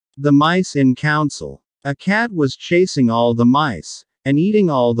The mice in council. A cat was chasing all the mice, and eating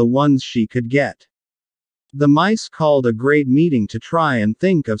all the ones she could get. The mice called a great meeting to try and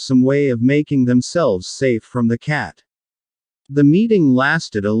think of some way of making themselves safe from the cat. The meeting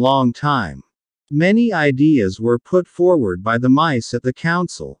lasted a long time. Many ideas were put forward by the mice at the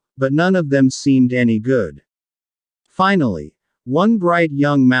council, but none of them seemed any good. Finally, one bright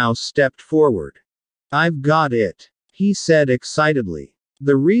young mouse stepped forward. "I've got it," he said excitedly.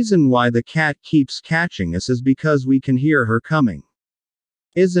 "The reason why the cat keeps catching us is because we can hear her coming.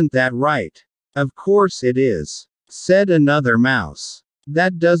 Isn't that right?" "Of course it is," said another mouse.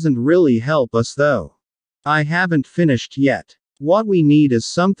 "That doesn't really help us though. I haven't finished yet. What we need is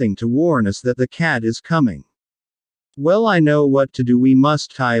something to warn us that the cat is coming." "Well, I know what to do. We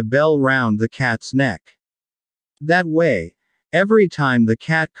must tie a bell round the cat's neck. That way, every time the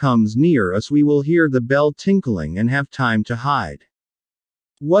cat comes near us we will hear the bell tinkling and have time to hide."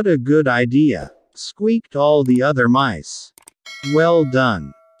 "What a good idea," squeaked all the other mice. "Well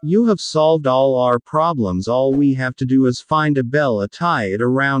done. You have solved all our problems. All we have to do is find a bell and tie it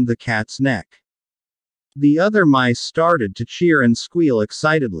around the cat's neck." The other mice started to cheer and squeal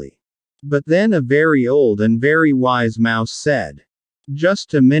excitedly. But then a very old and very wise mouse said,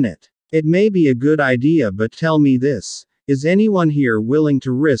 "Just a minute. It may be a good idea, but tell me this. Is anyone here willing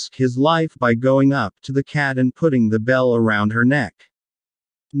to risk his life by going up to the cat and putting the bell around her neck?"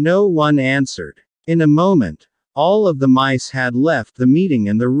 No one answered. In a moment, all of the mice had left the meeting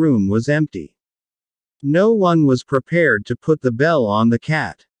and the room was empty. No one was prepared to put the bell on the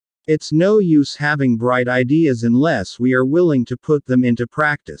cat. It's no use having bright ideas unless we are willing to put them into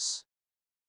practice.